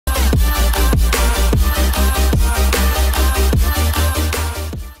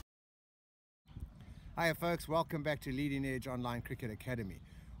Hi folks, welcome back to Leading Edge Online Cricket Academy.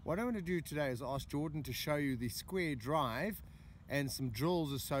 What I'm going to do today is ask Jordan to show you the square drive and some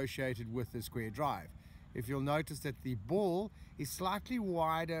drills associated with the square drive. If you'll notice that the ball is slightly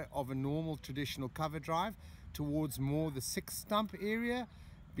wider of a normal traditional cover drive towards more the 6 stump area,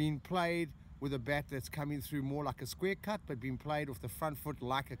 being played with a bat that's coming through more like a square cut but being played off the front foot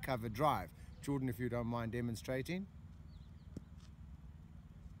like a cover drive. Jordan, if you don't mind demonstrating.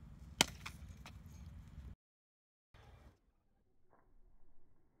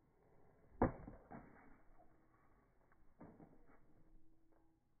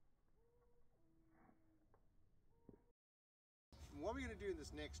 What we're going to do in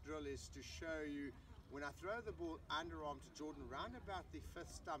this next drill is to show you when I throw the ball underarm to Jordan round about the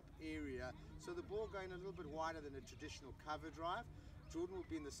 5th stump area, so the ball going a little bit wider than a traditional cover drive. Jordan will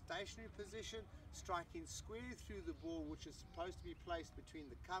be in the stationary position, striking square through the ball, which is supposed to be placed between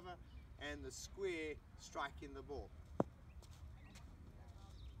the cover and the square, striking the ball.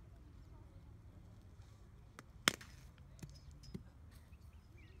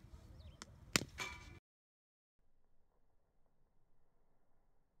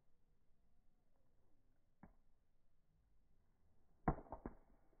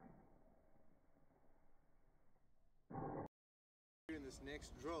 In this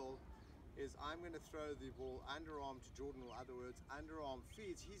next drill is I'm going to throw the ball underarm to Jordan, or other words underarm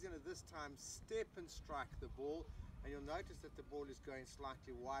feeds. He's going to this time step and strike the ball, and you'll notice that the ball is going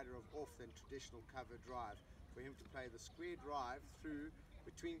slightly wider of off than traditional cover drive for him to play the square drive through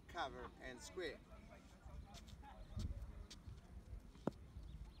between cover and square.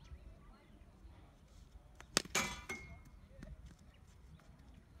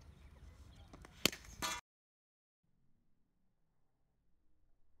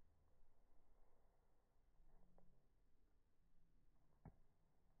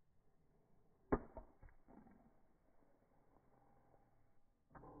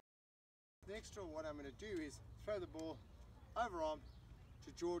 Next drill, what I'm going to do is throw the ball overarm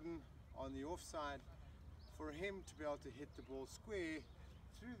to Jordan on the offside for him to be able to hit the ball square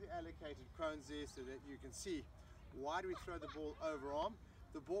through the allocated cones there, so that you can see. Why do we throw the ball overarm?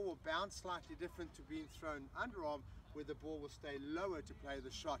 The ball will bounce slightly different to being thrown underarm, where the ball will stay lower to play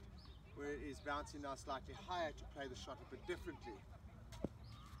the shot, where it is bouncing now slightly higher to play the shot a bit differently.